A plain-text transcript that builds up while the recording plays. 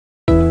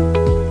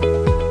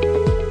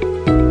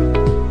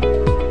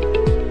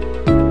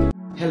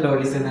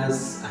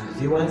listeners and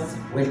viewers,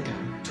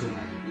 welcome to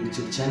my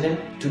YouTube channel.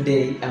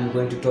 Today I'm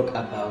going to talk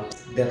about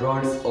the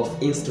roles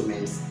of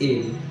instruments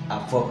in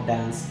a folk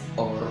dance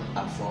or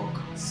a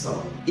folk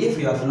song. If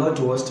you have not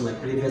watched my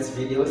previous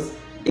videos,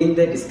 in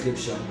the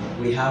description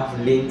we have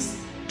links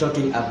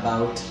talking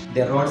about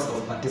the roles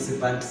of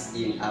participants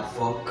in a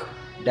folk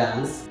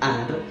dance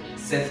and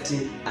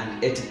safety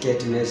and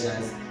etiquette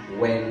measures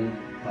when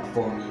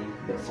performing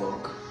the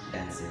folk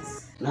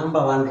dances.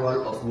 Number one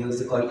role of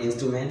musical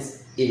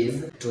instruments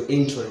is to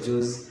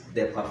introduce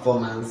the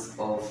performance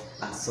of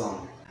a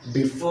song.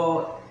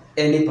 Before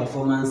any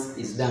performance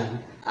is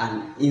done,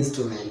 an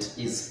instrument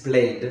is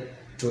played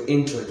to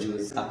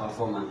introduce a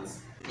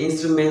performance.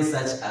 Instruments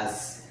such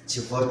as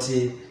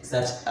chivoti,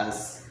 such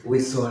as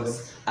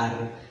whistles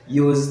are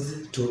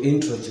used to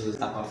introduce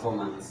a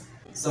performance.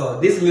 So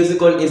these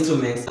musical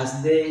instruments,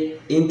 as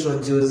they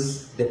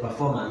introduce the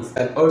performance,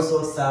 can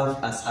also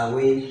serve as a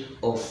way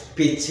of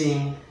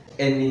pitching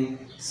any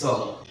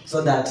song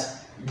so that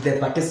the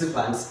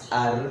participants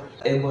are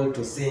able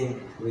to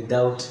sing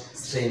without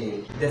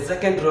straining. The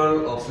second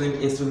role of wind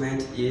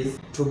instrument is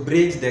to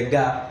bridge the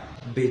gap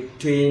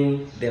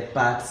between the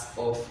parts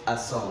of a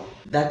song.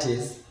 That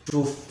is,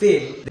 to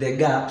fill the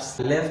gaps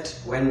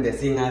left when the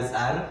singers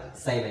are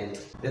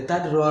silent. The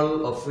third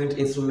role of wind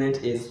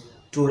instrument is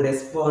to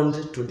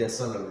respond to the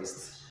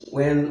soloist.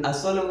 When a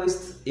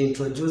soloist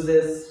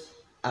introduces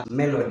a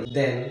melody,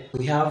 then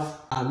we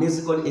have a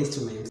musical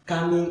instrument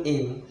coming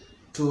in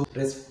to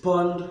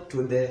respond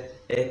to the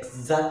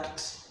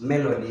exact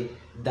melody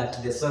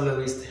that the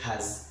soloist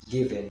has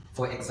given.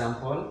 For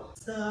example,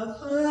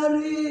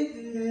 Safari,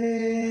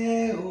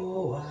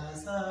 oh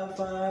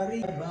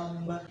Safari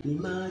Bamba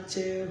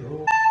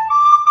Imachero.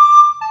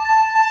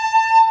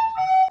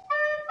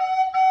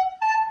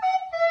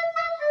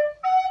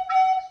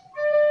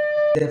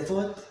 The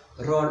fourth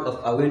role of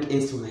a wind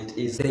instrument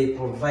is they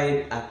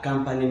provide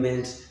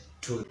accompaniment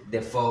to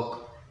the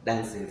folk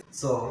dances.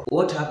 So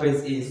what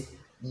happens is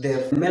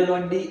the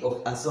melody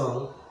of a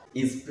song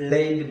is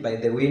played by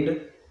the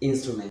wind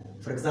instrument.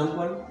 For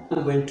example,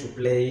 I'm going to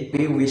play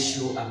We Wish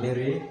You a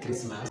Merry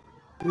Christmas.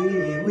 We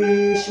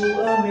wish you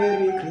a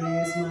Merry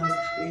Christmas.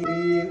 We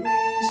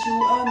wish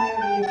you a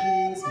Merry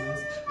Christmas.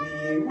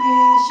 We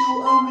wish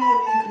you a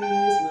Merry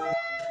Christmas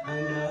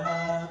and a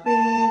Happy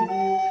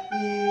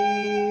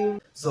New Year.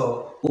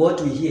 So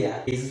what we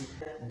hear is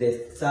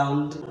the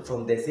sound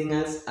from the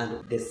singers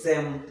and the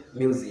same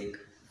music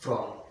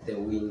from the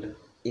wind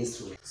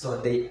instrument. So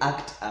they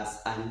act as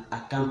an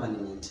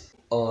accompaniment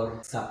or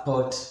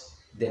support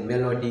the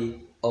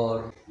melody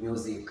or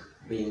music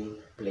being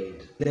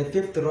played. The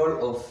fifth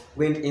role of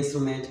wind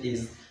instrument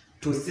is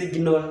to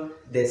signal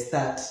the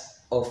start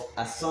of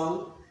a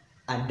song,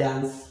 a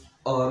dance,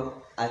 or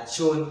a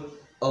tune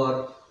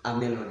or a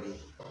melody.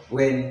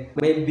 When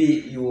maybe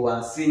you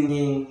are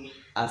singing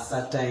a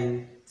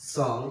certain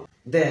song,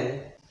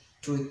 then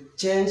to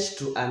change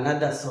to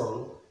another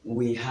song,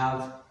 we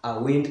have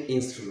a wind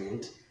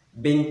instrument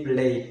being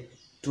played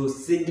to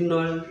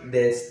signal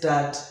the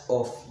start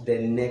of the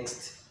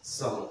next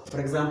song. For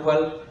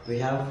example, we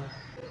have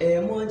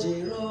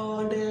Emoji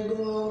ronde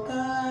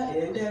goka,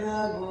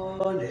 endera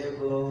gonde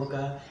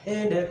goka,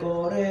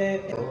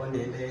 endekore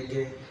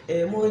onendege.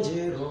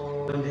 Emoji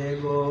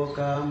ronde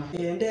goka,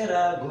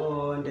 endera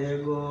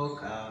gonde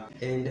goka,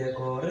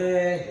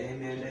 endekore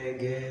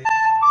onendege.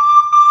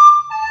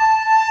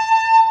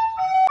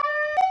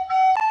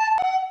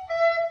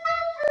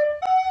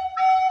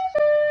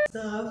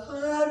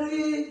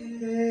 Safari,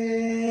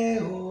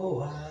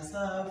 oh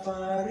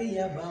Safari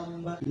ya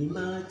Bamba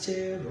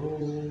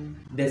Imachero.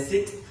 The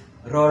sixth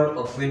role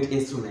of wind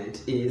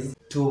instrument is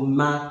to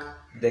mark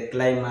the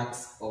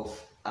climax of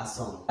a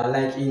song.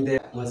 Like in the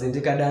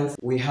Mozindika dance,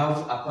 we have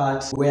a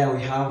part where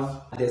we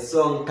have the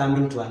song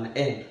coming to an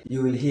end.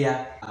 You will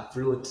hear a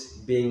flute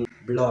being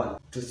blown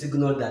to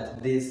signal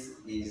that this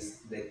is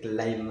the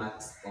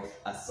climax of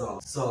a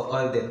song. So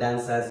all the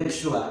dancers make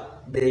sure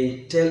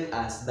they tell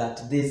us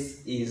that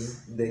this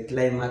is the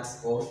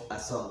climax of a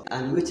song.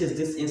 And which is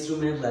this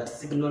instrument that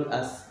signals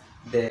us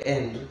the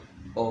end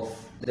of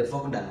the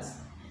folk dance?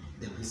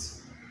 The whistle.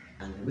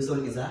 And the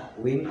whistle is a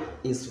wind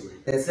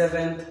instrument. The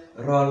seventh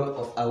role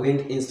of a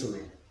wind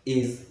instrument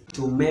is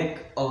to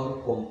make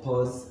or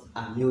compose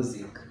a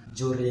music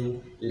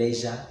during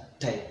leisure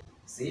time.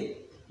 See,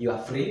 you are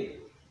free,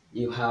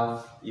 you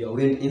have your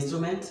wind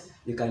instrument,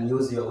 you can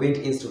use your wind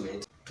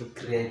instrument to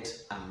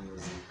create a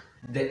music.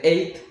 The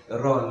eighth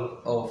role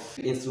of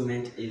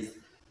instrument is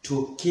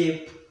to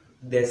keep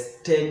the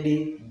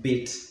steady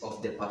beat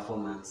of the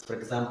performance. For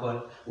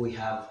example, we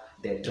have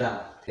the drum.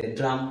 The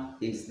drum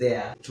is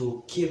there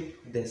to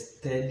keep the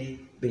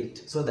steady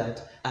beat so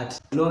that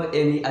at no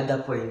any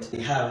other point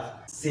we have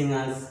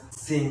singers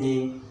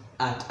singing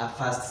at a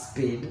fast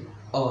speed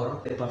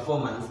or the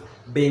performance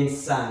being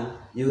sung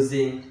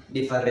using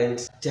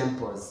different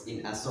tempos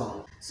in a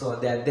song. So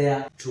they are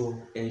there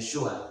to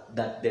ensure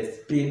that the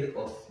speed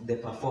of the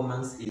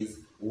performance is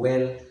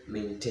well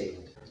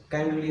maintained.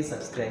 Kindly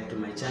subscribe to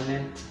my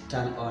channel,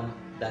 turn on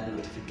that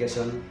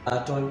notification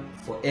button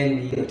for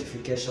any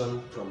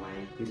notification from my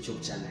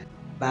YouTube channel.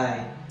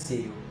 Bye.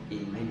 See you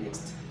in my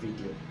next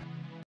video.